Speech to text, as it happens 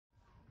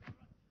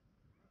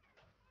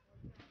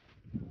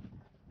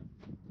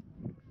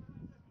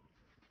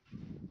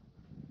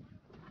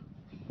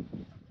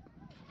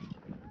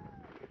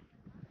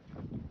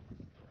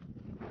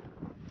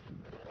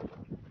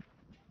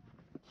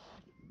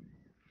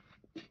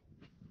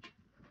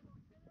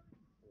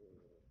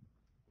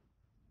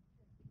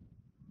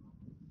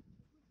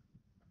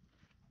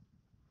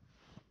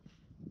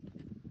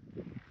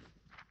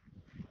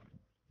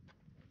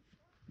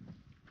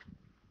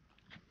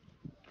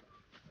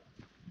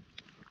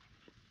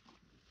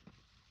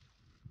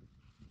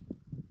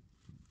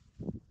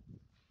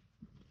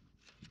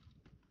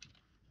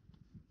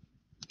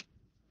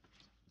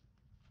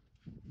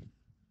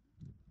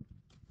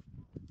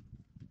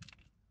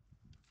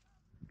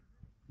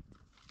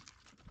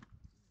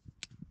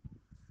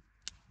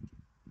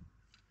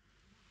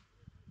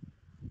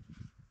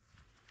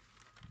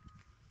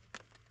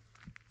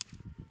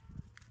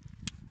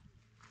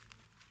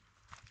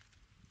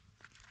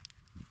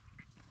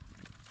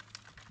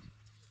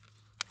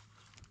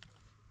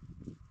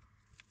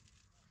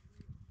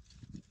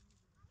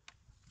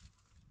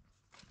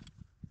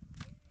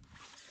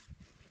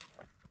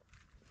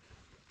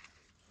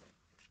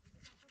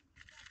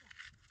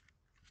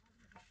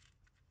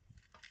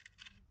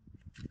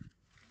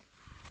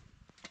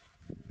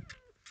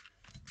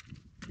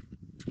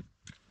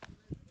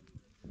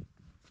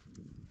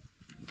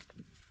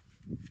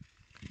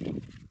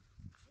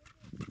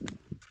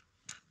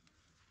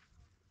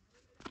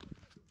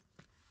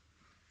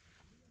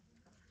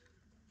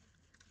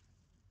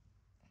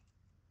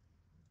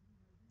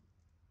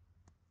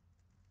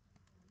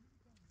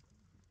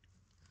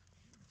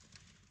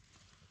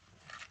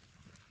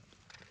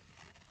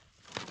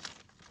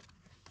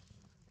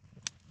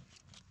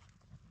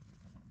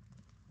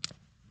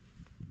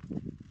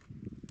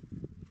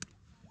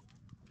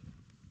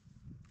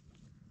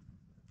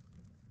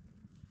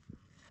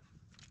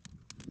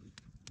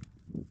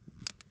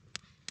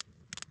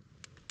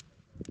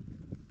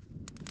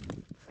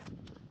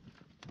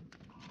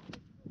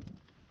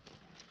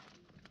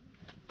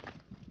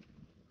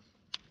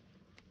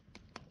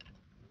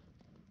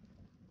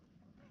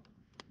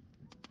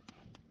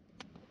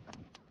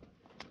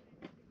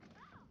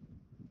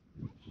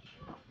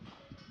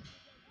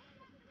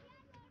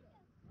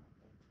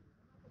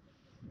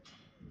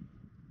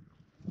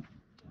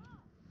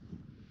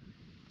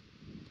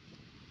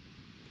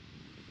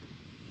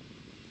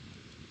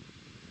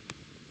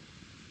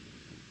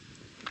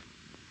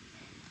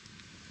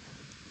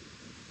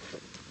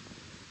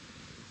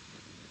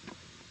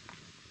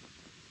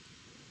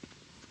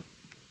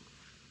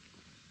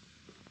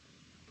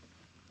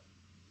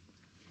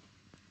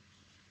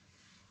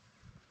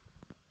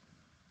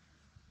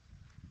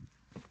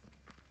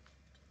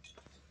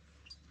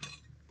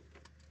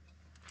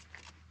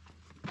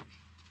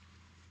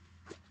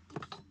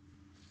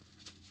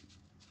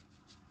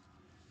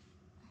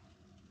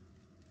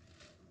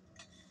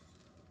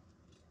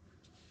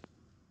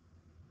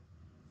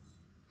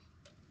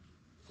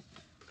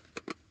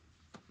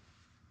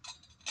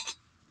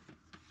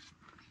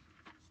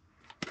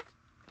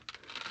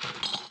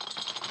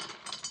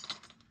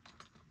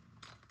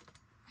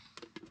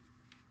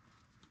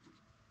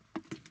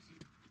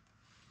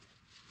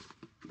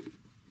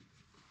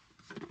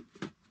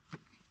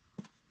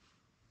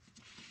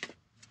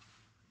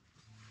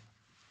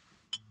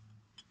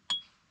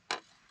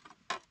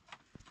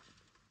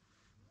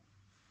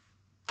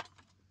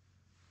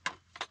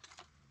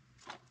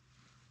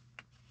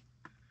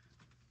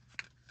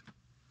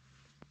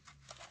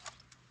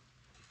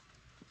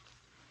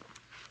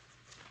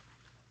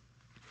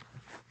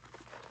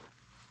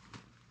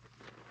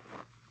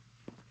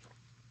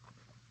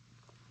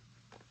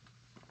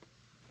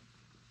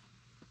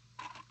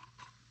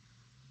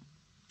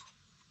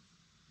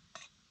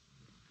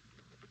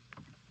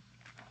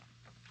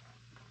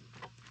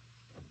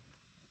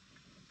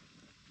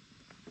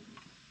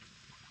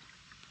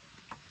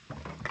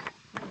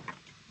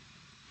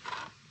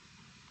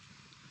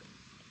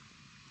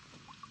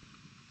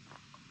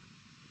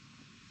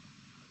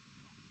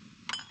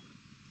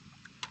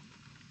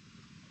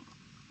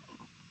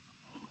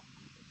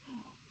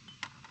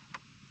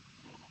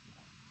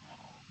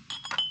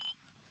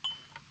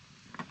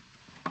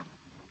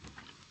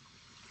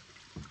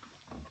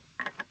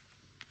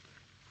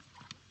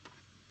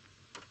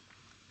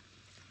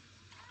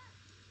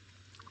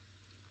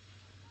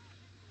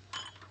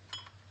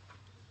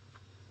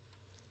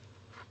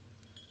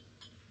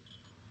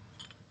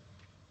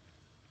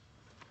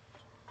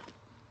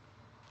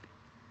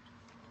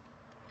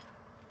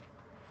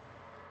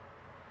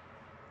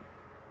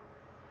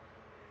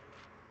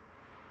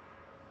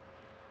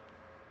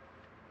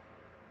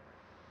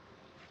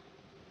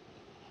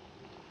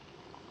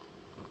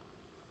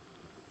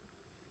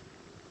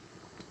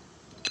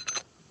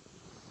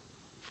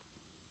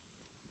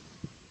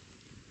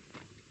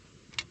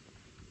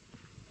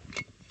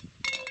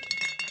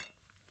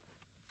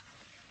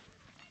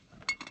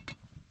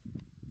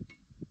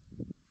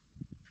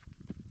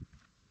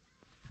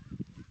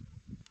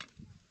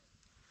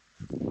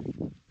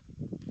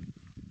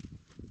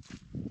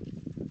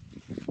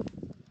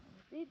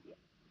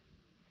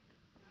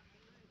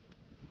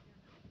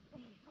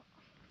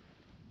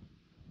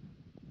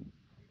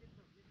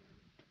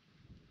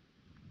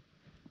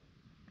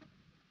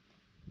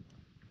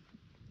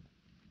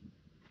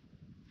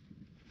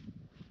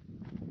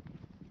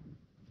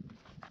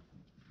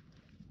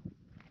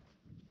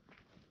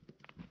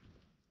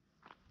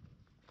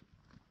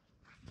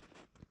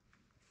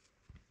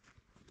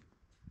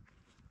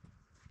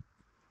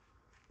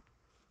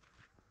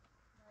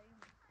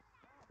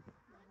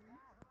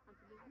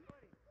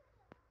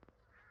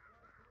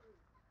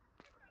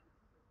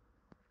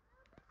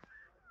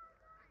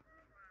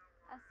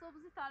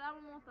صبحی طالع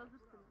منتظر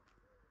کنم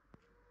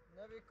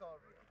نبی کار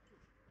بیا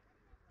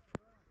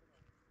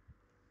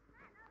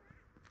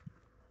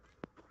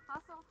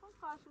خواستم خون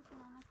کارشو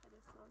کنم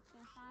نفرستاد چه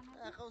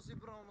انسانه نه خوصی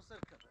برام مصر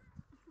کرد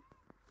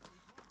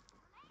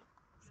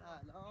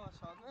سلام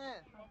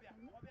شادمهر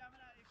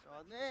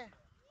شادمهر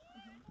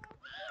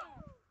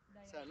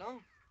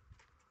سلام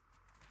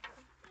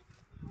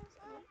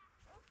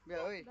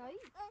بیا اوی دایی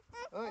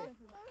اوی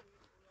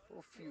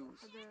اوفیوز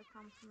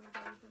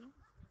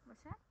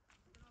باشه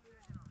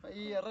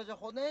این رجا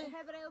خود نه؟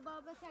 هبره و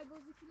بابا چه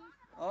بازی کنیم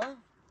آه؟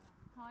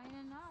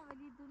 های نه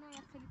ولی دونه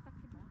یک خیلی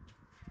تکیده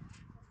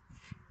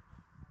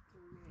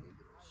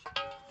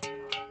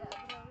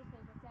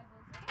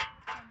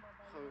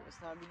خب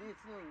استنبیلی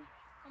اتنو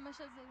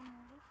همش از این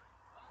موضوع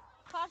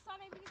پارسا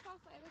نبینی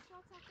پارسا ایوه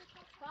شما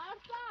تفت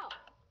پارسا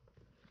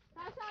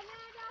پارسا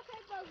نه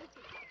تفت بازی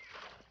کنیم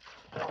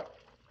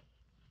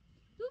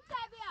توپ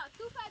بیا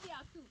توپ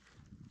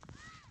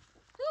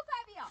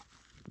بیا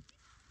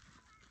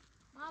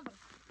ما برو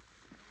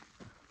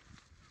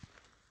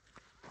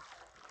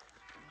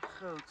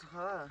خب تو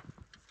خواهر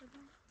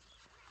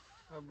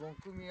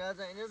بانکو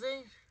میاد اینه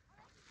زین؟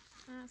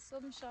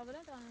 صبح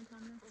مشاوره دارم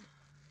هم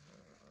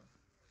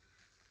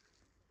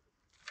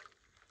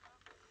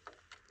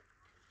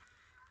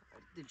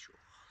دل شو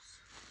خواست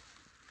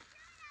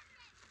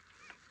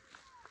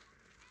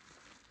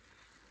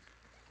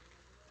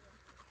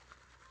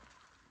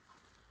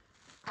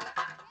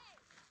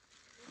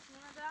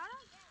رسمونه دارم؟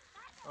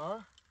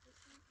 آه؟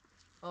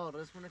 آه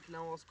رسمونه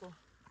کلام واسکو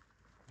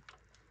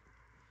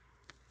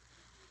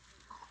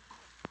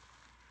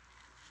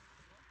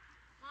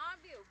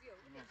بیا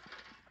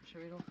شو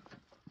بیرون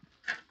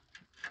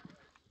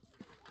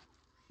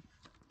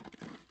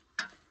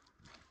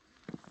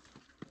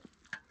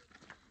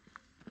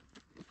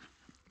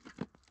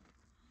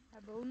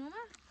با اونومه؟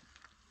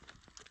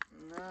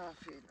 نه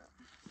فعلا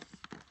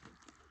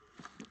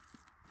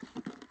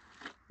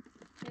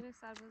چرا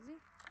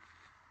سربازی؟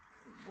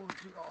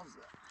 بوتی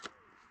آزه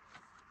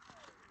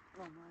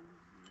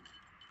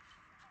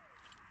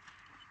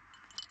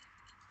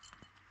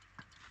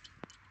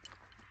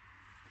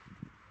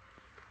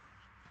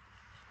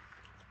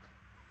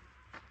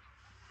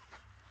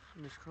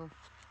نشکن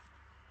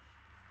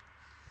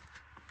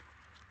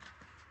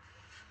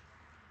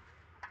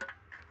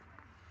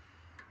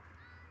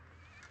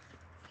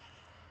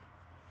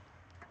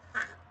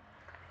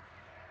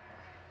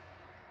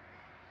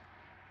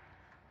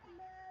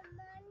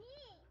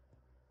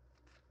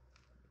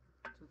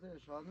چطور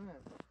شادمه؟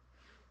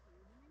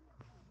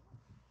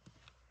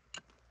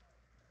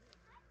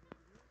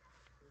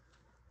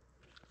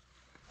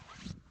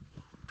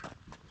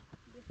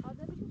 بخواد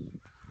بشوش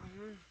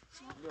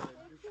بیا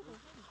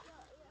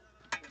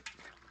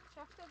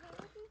شخص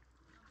بردی؟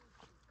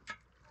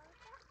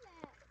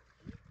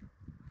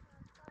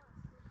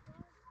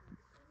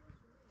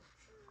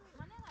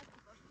 من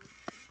نمی‌دونم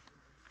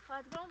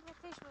خواهد برام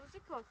بخیش بازی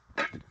کن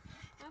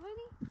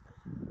نبینی؟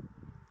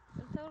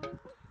 بلطور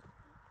بکن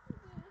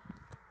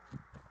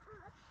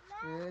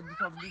دو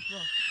تا بلیش با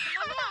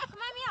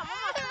خمه میام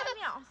ماما خمه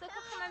میام سکت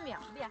خمه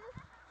میام بیا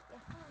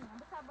خمه میام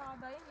بسا با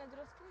آدایی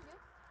ندرست کنی بیا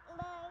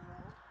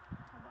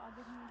با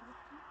آدایی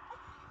ندرست کنی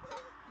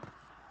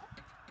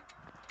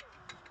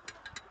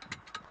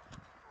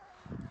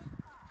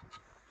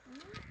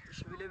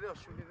شو بیا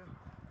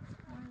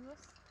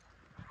بس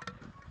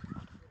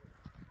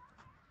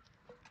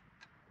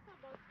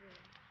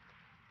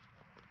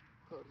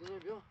کاردینه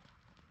بیا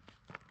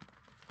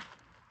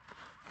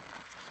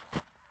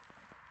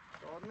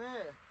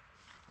شادمه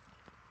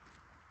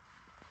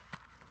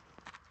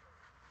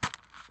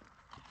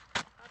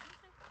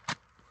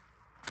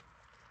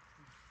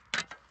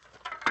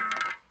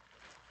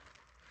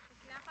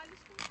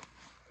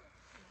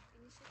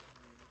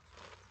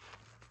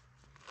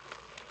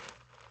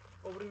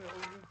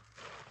obrime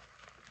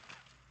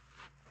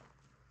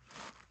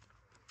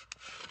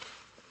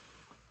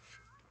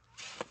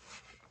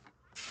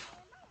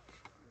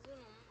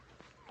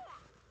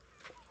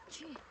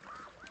چی؟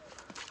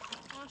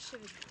 آشه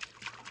بید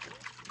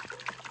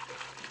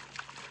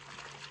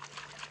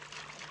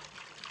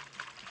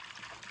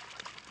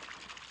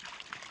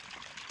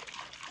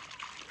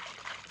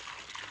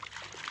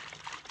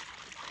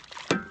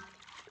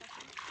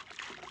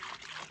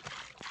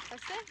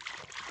بسه؟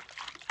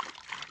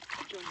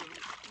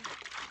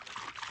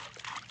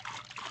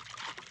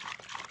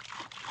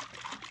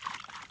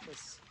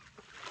 بس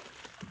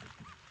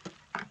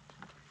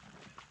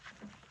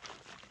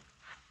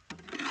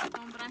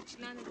اون برن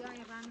چیلن نگاه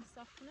یه رن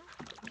صاف کنه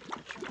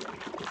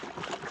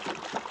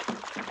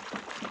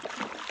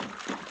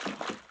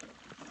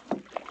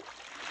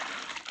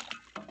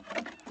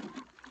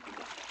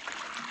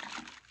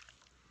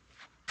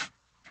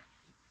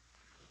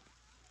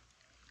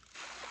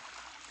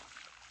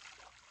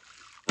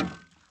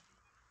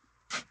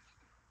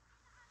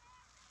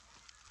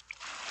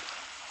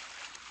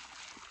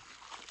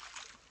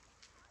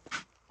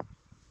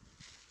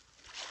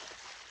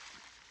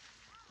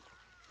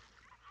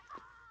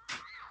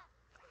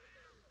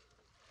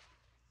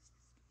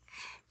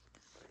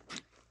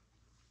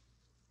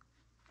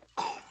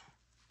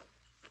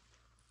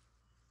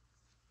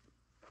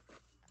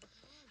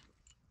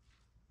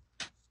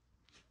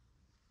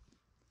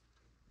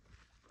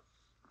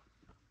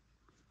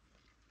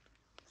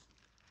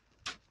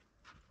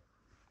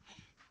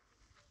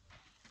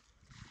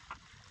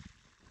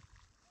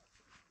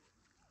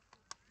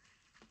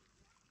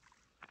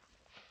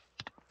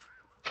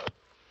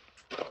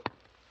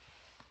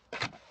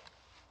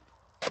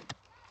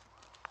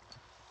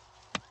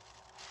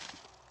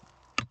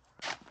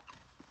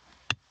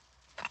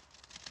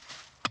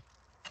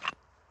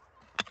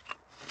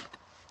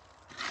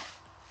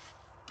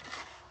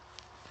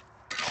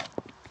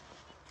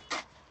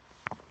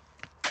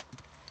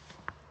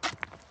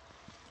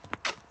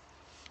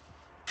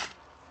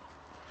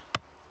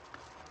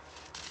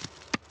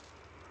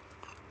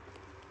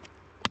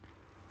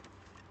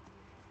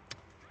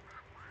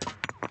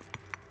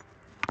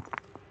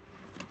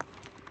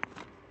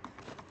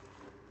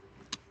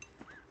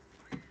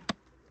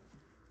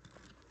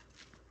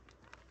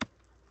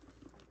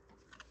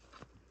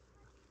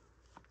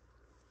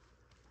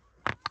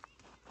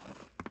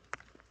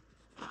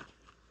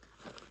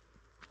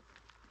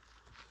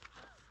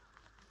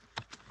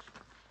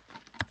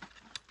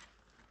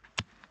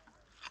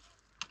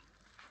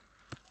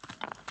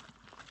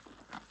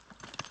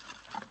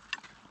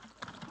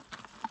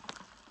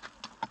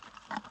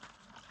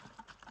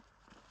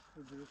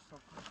درست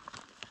صاف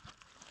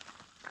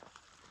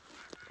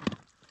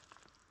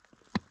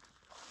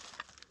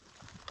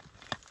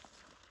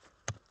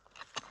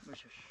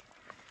بشش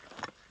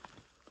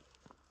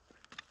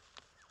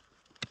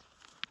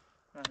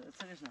نه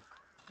سرش نه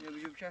یا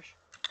بجو بشش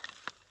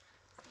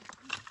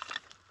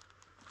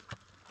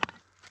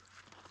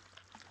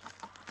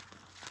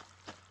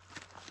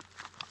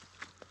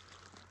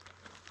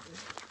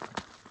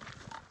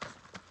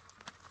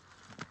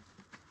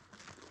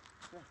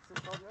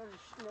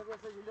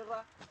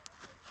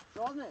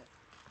شاد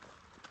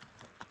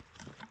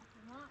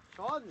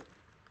شاد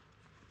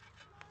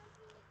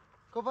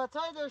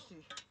کفتای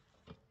داشتی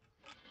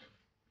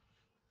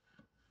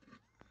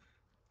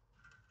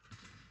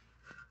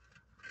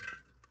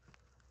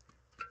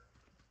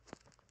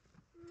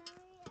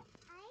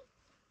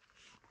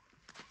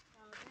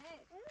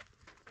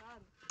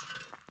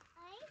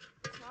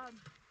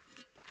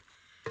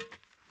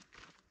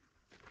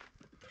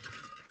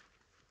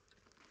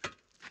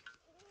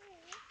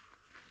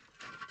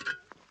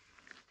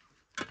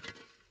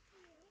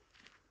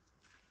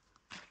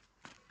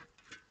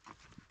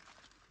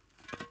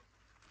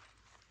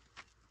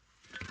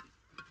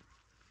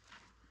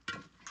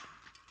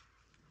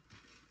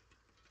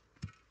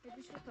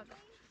شو طلع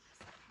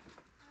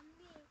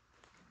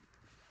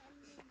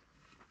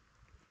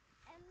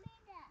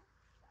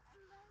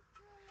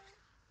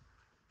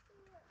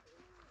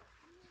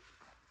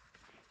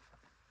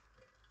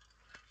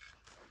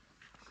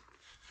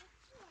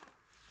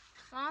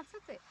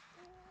صاصتي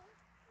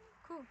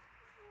كو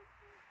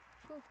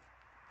كو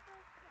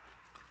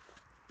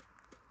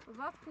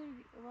وبعد كل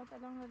وبعد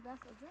لما الداس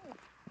ازاي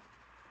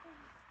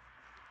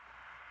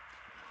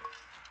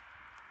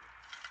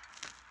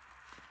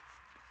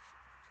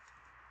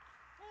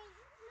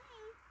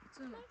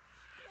تسمع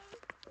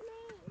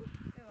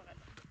ايوه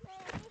غدا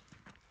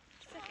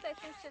سختة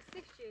تمشي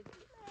سيف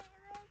جدي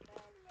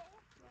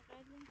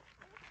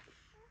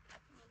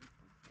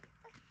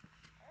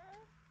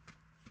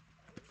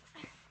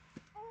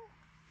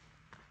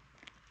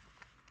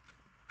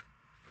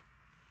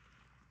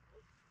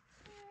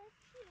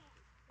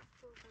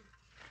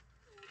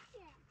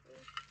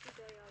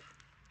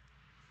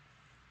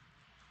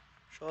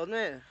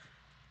شادمهر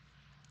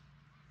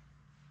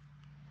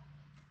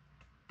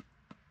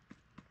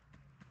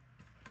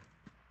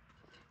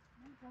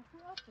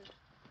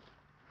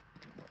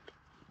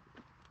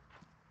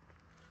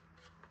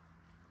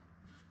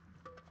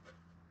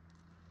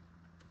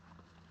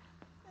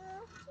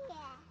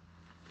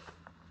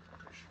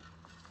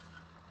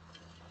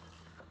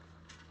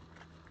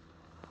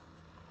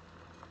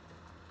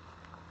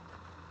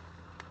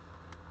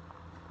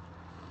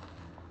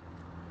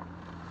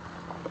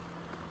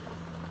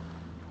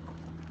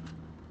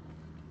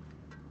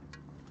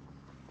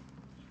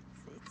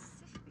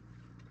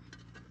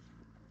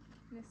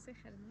نسي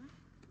خدمة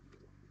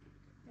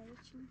يا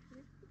ريت شي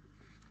نخرب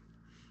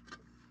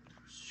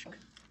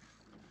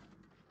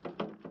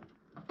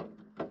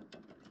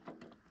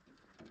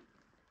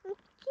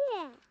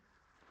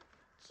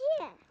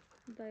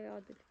ده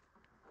يعدل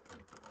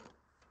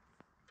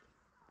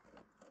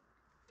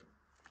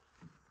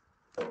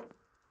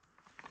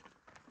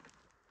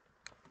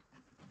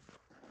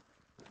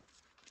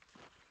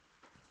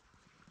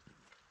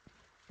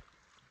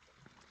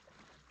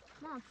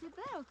ما تصير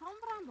ده كم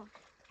برامبا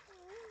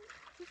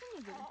شو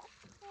نقول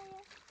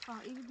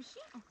إيه بشي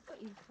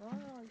إيه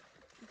فاي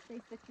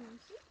يستيقظ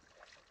بشي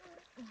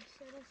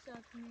شرا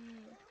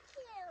شاتني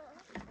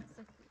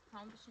سكي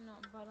كم بشي نو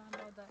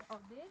برامبا ده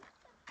عادل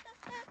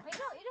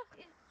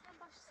إيه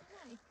باش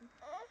سنايتي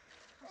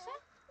باشه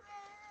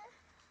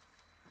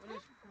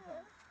وليش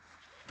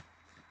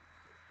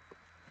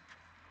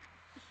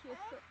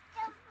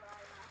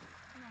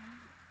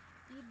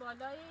این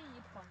بالای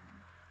یه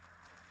پایین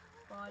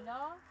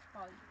بالا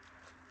پایین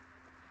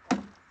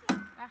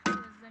وقتی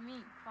با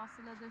زمین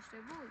فاصله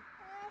داشته بود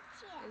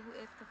بگو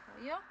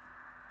ارتفاع یا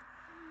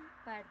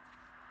برد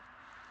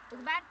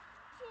بگو برد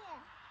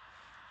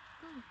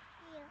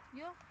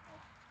یا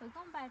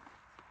بگم برد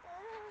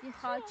یه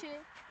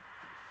خاچه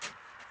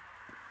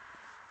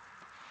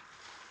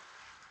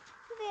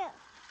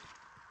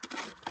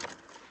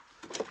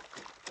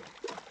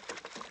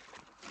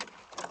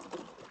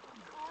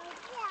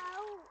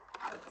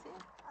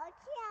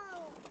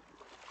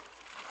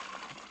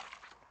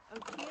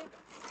اوکی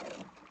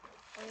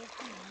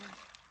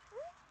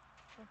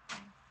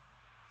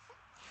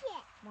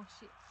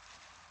ماشي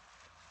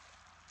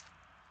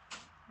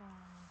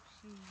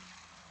ماشي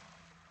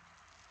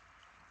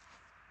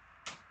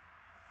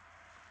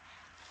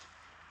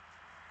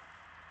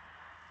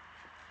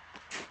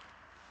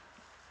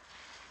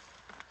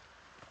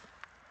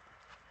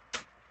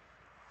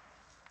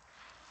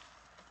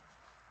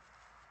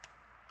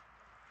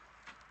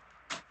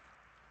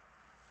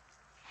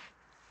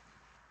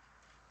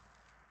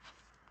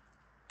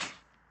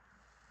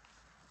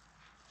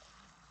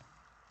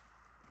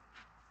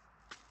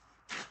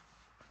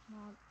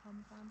ما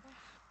هم باش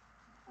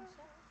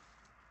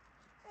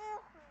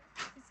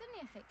تسني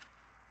يا اخي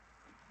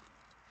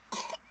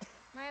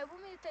ما يبو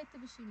مي تايت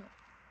بشينو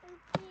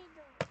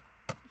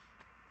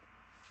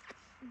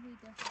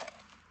ویده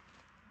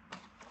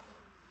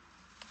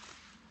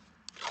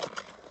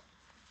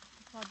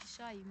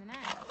پادشاهی منه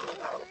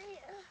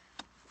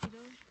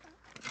بیرو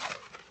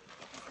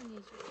اصلا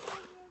نیجو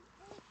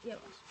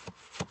یواش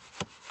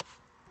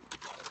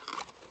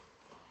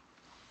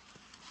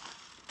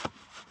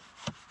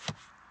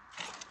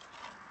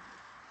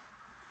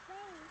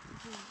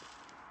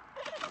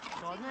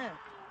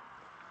شادمهر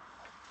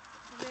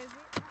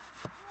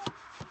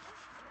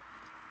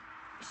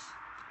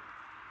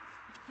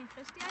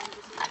خشتی هایی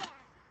بشید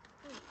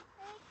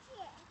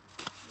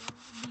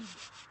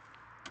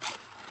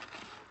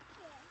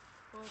بید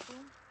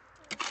بابون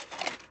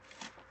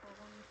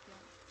بابون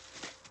میتیم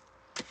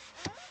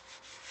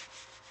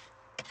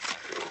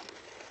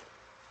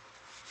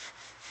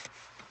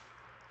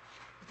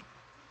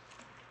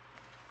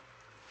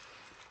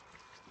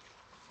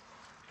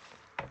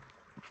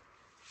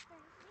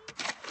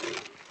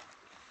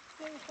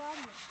سوی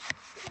کامل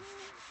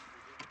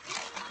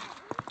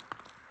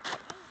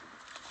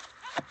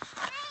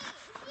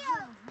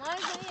ما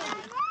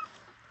زنیم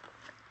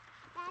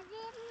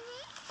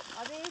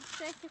آده ایت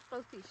سنکی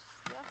قلتیش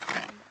یا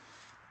خواهیم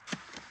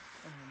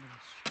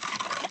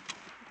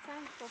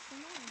سنک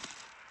قلتیم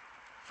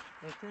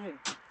بهتره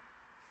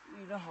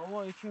اینه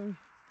هوا یکمی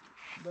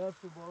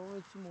برف و بارون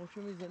یکی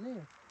موشه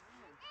میزنه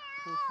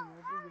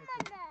خوشنو بو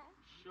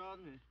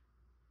بهتره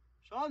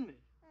شادمهر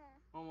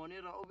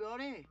مامانی را او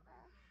بیاری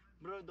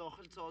برو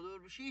داخل چادر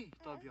بشی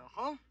تا بیا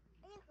خب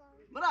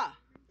برا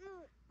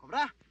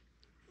برا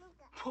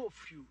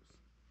پوفیوز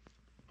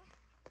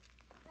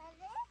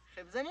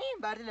خب زنیم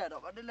بردیله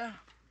بردیله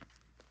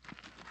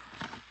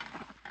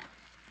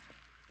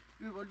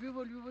بیا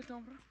بال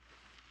تام برا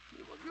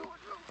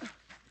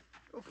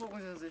بیا فوق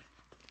میزنزه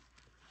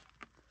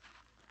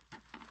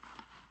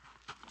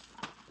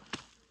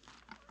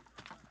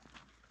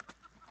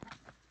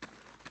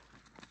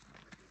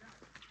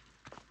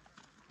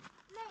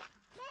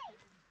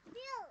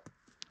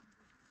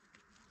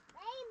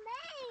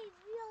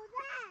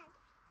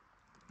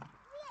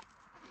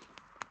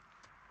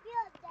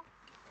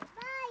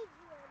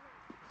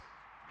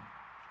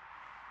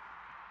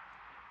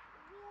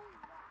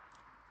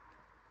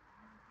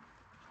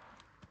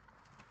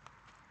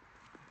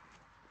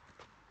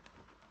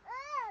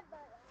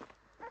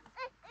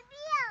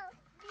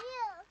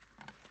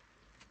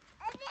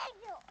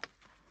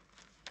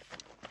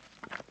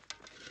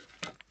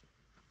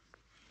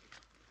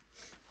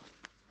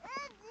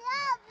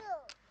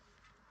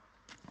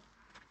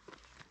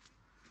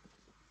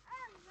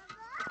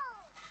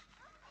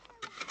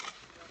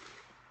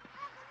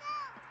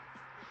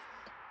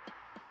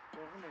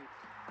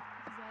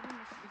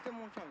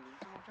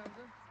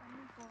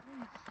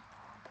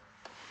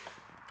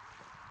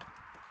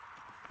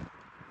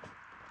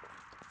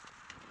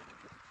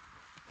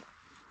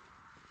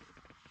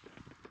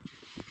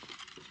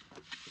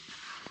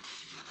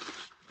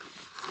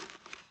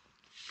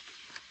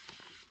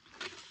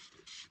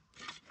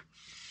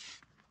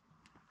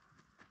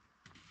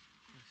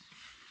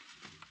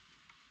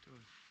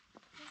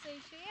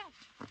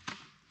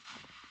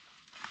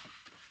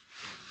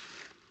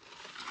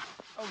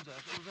اوزه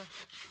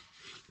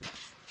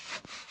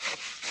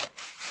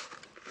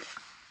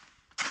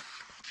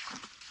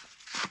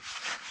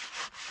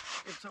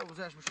ابسا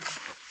اوزهش بشه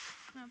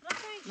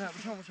نه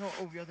بشه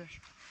او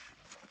بیادش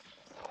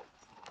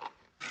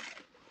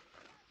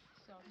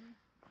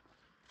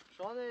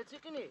شانه چی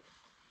کنی؟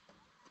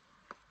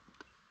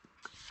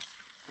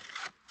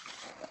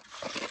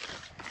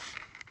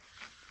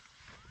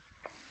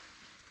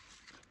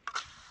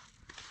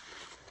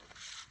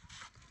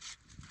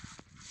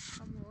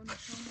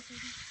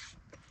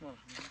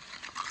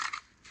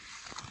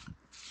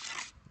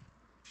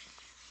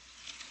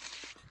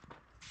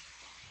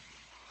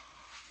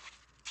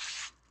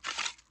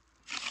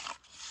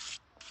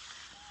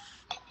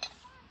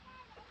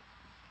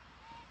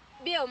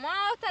 بیا ما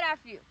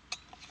طرفی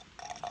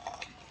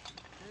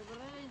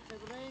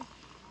برای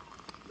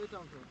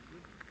بتام تو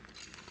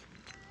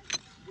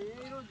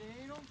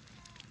دیرو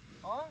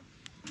ها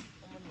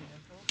اما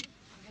نیدم تو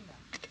بگن نه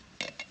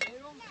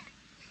دیرو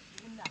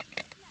بگن نه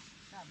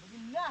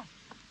بگن نه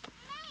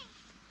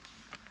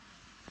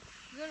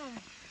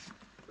زنم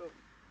تو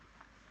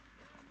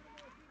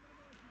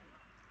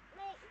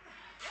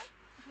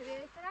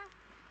بیا طرف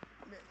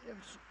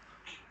نمسو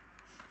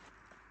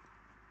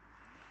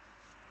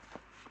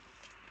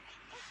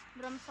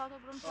برم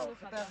سادو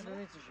خطر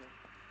نمیتشه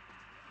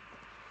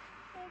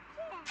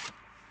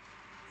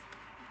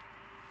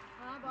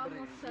با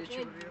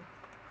مستقل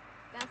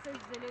دست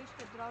زلویش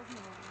که دراز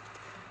نمونه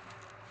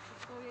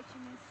تو یکی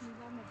من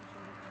سنیدر نبوشه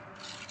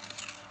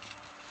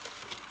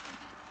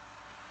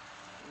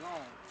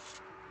نه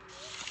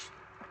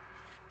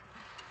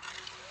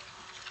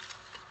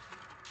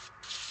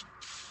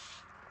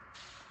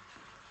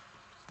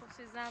خب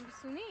سیزن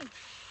بسونی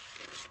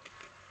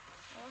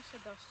آشه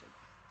داشته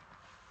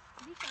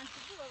بیشن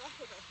چیزی با وقت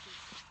داشتی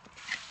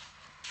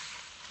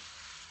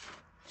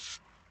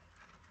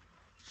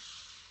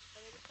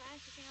بله بسن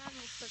که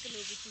من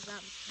مستقل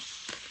بودم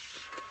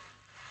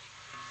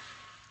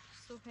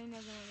صبح این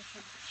نزنم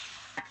بخواد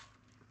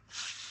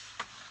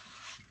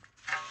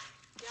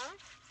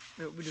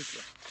یا؟ بدو شو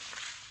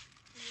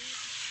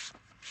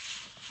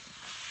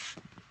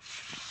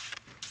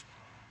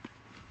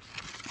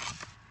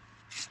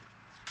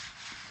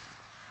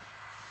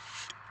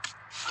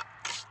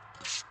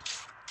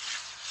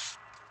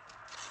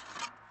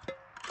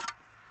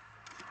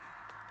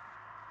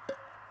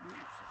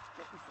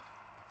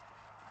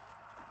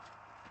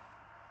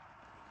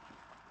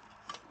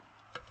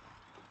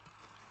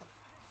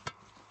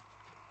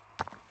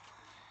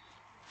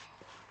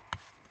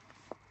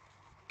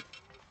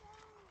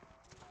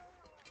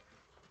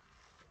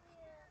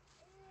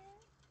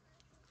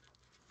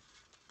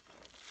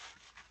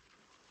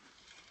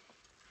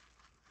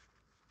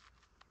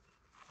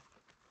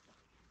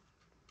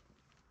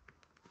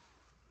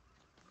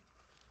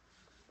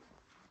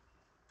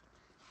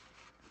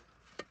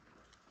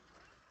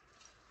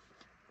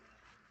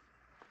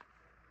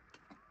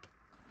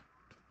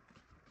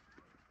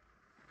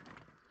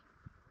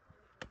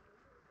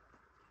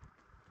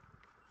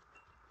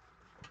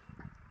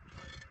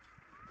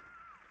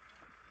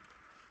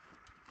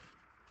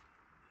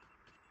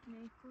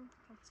نیکو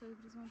پاتسای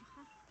بریزمان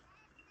بخواه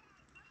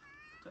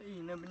تا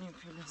اینه بنیم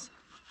خیلی سر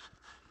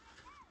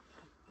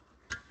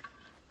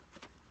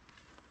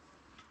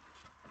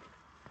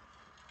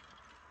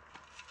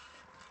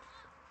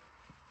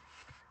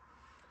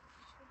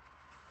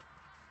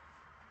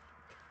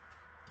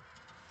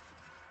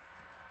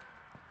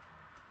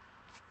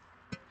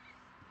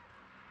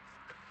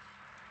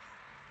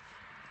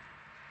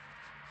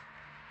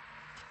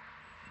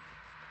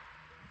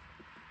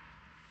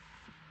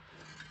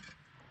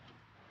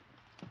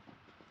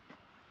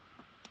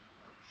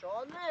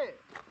شانه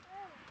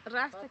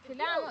رفت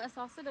کلام و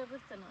اساسی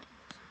لغت نای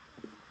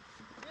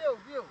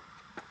بیو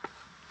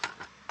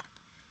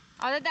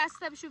آده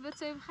دسته بشو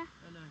بتوی بخواه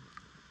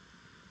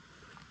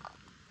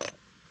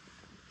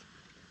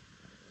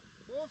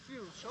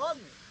بوفیو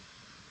شانه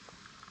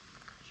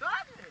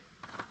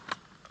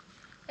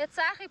یه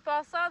تسخی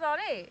پاسا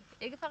داره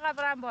اگه فقط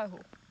برم بای هو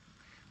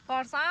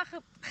پارسا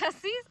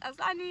خسیس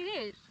اصلا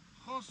نیریش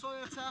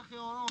خواستای تخی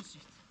آرام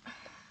سید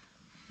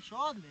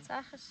شانه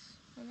تسخش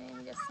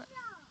نمیگستم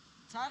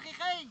تخی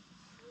خیلی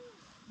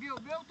بیو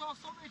تا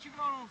صبح چی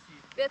برام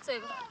سید بتوی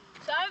بخواه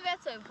شام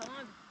بتوی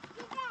بخواه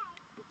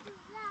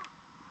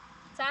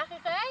تسخی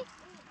خیلی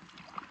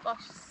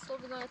باش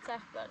صبح دانه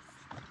تسخ برس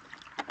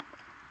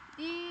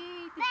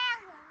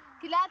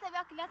کلاته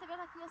بیا کلاسه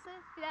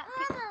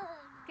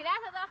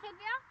کلاته داخل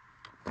بیا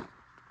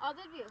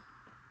عادل بیا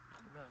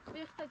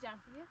بیا اختا جمع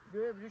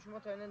بیا بیو شما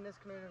تا اینه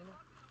نسک نینه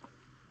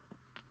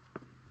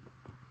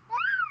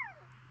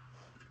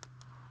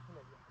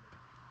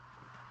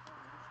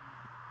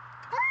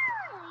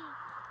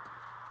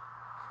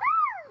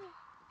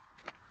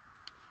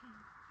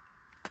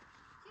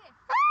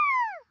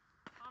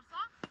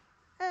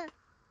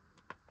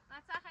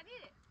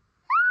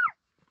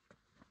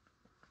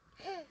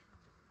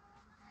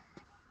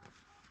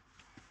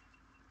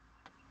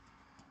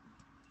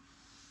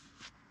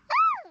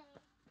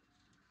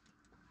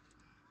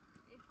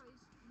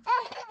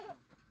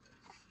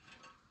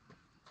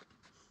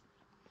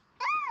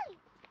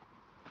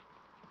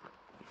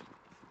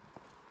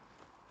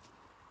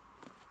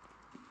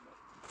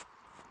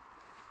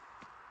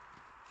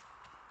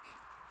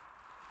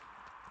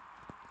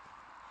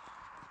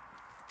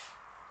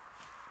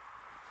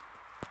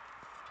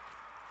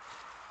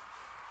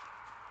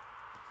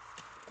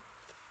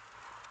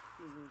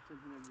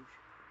تبنى بوش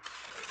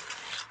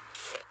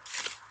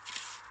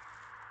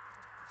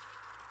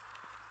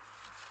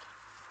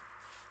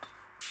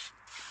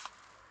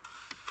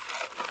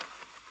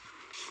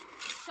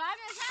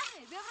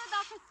شامي بيبرد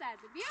داخل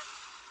السادة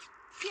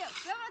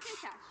بيبرد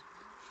تيتاش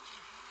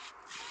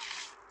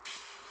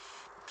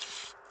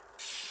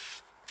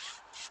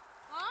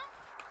ها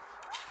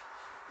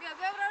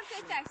بيبرد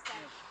تيتاش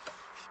سادة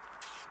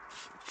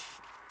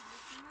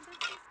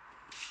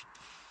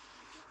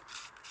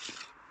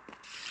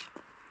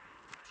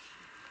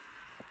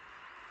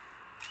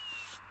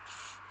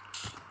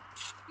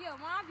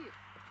ما بيو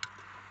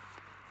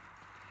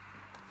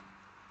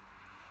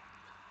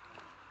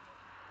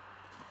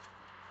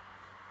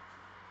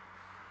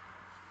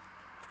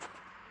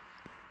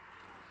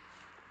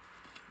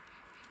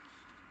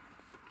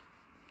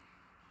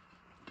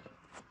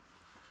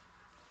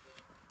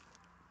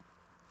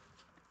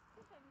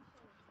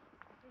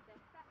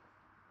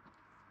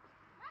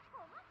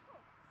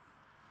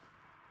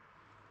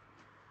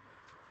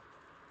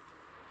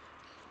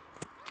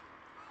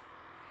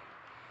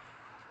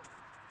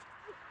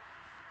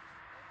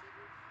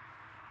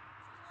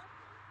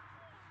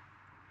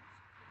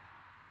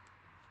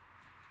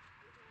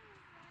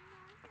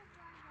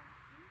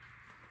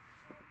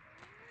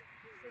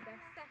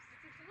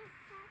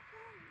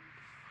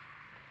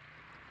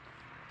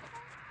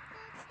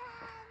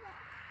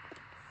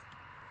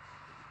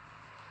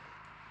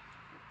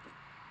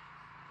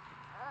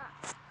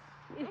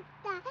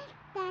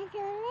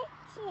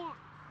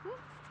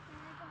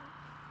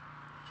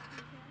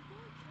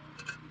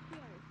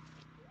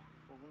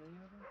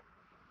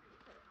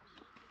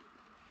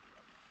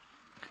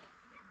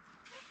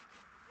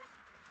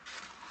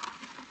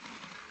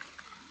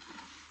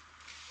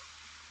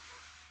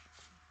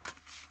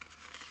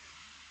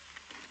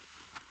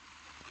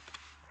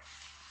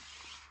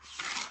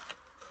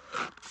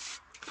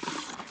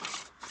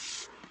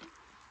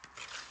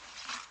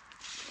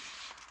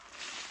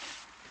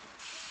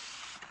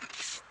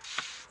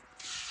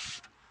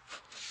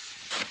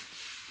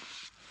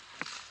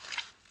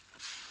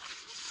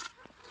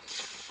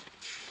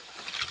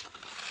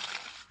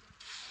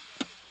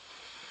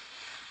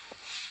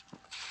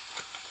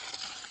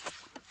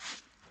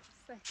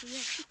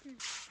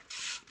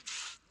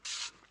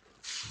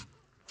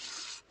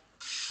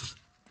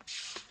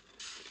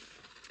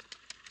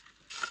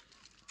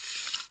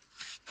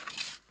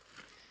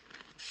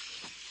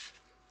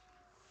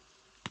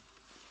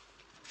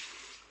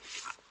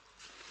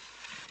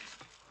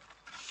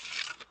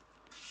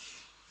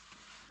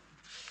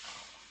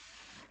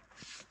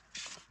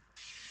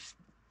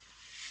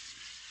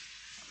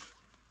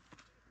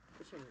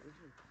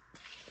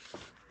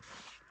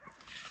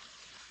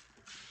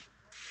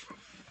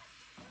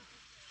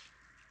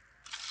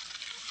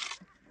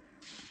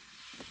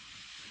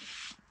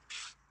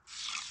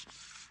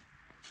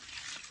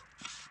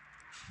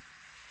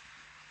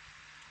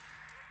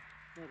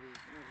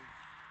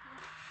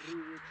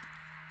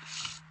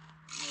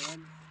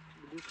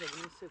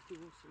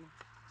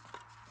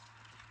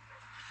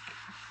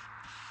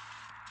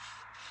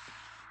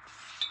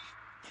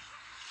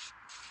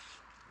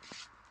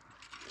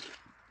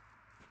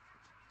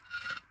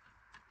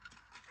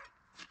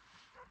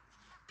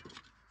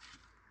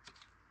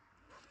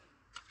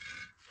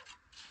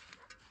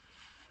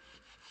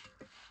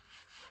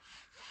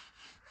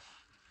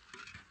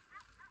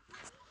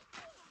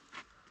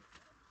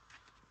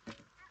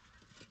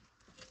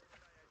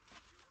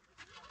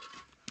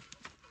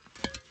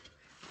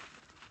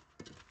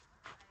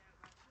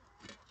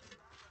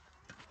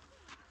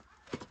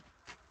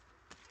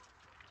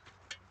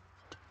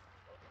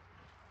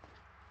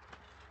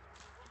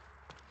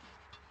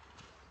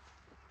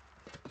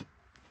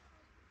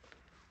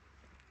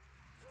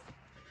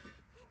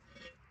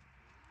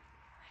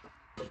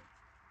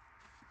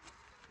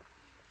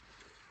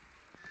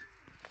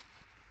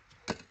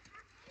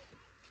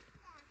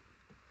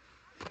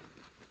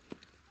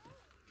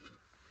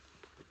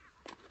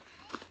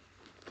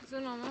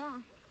Zona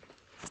mama.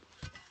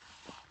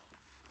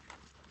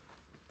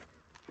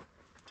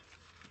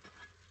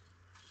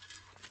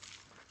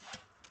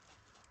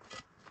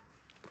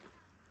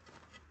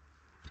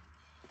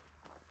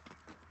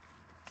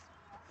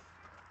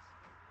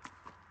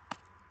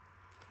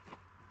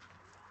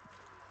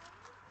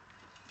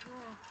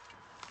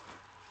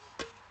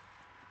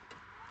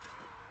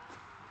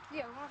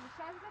 بیا ماما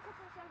شاید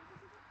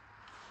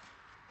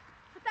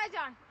خدا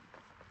جان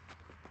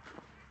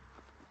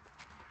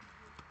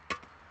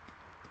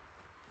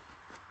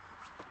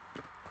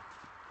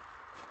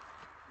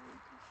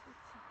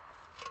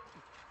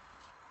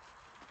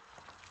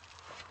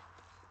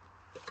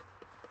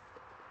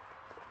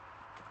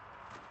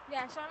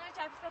بیا شامل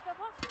چپس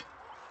پاپا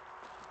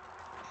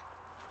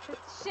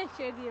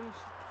شکر دیyemiş.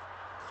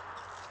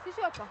 Düş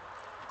opa.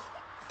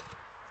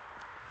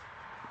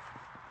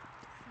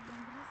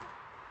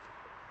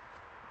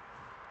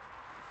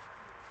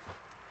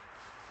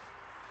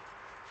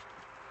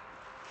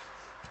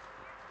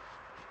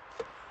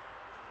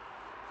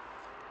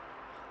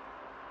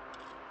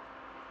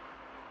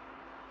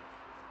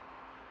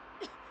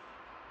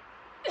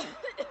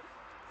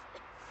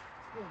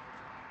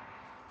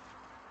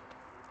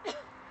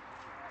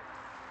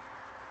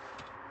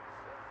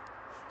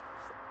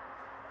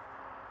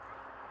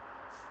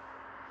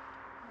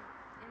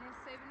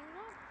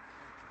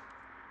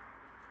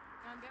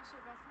 بخش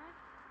بخن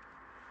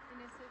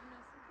این سری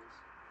نسیدش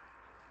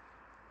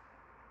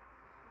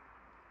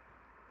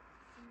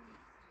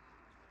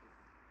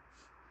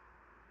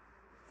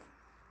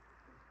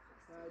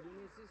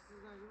دونیسی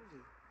سیز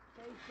نجوزی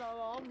خیلی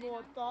سوام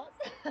معتاد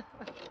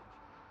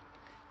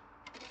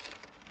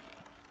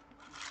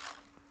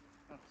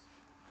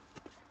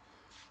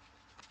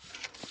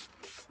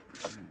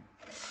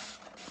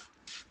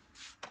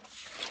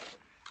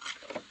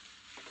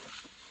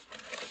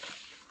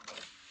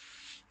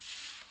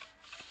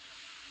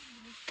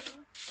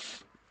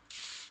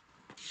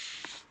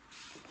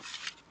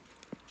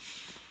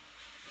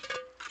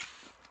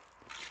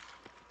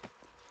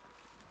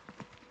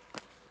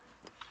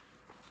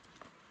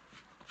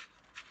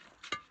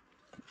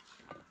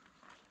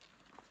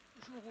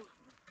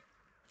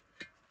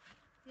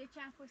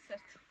یکم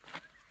فرصت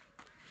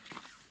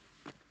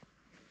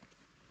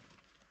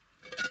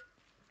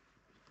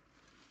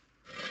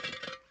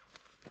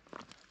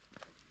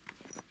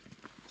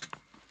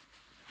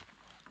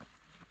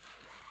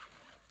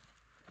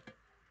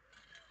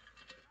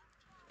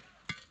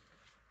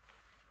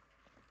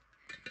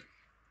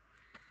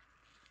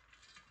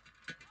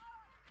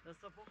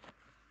دستا پا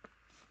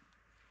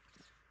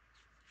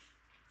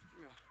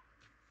یا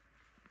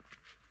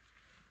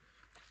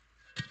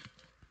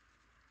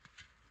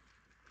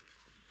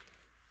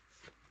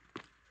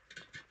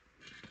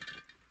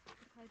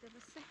haydi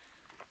bası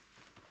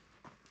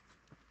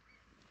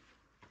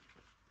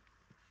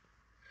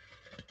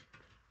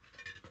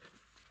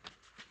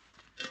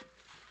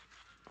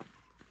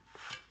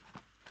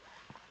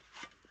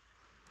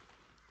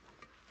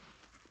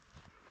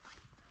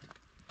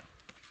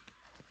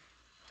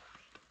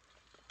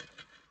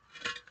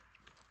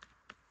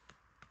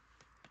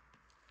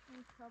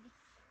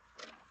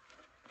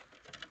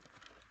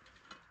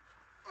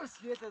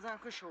اسلیت ازن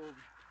که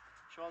شوبی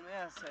شامه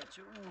هست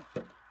چه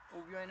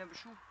او بیاینه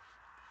بشو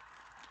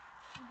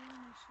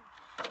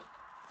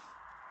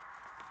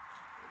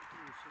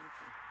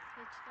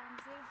هیچ کم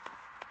زیر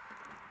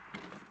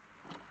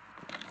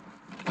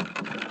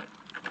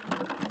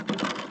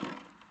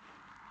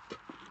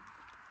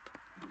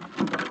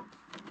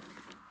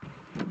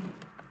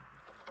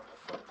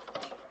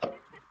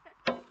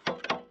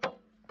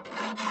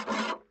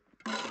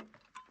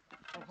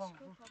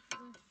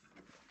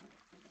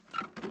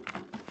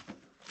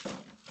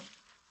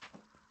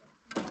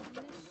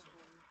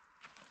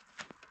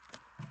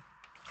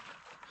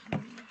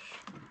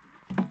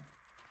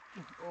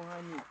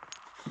اوهانی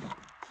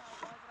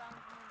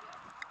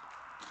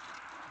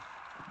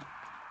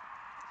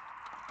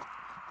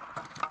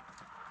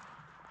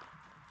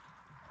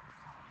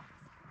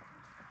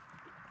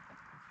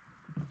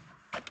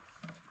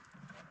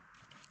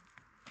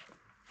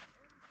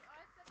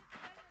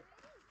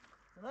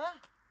نه؟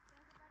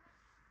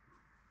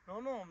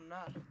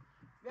 نه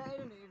بیا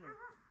اینو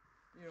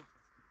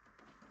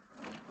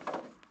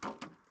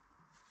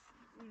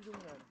اینو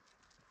میاره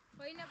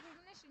با اینه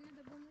بگونش اینه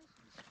ده بومش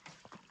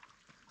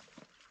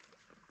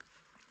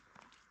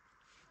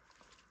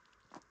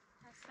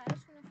از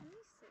سرشونه هم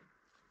نیسته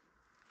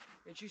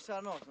یه چیز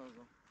سر ناست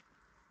نازم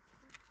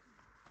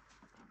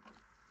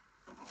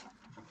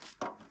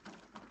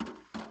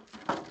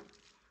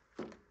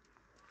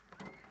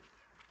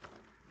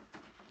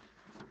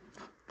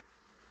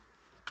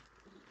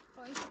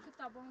با این که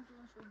تابان تو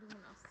شو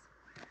دومون است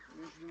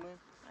میش دومه؟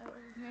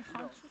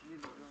 میخواد شد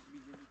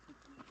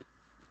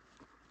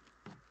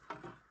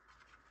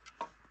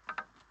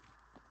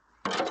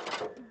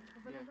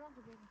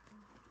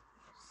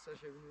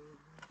سشه بینیم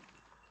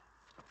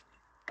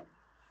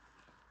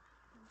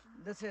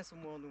ده سه اسم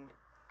موادومه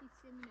هیچ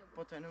سیمینه بود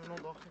با تنه منو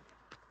داخل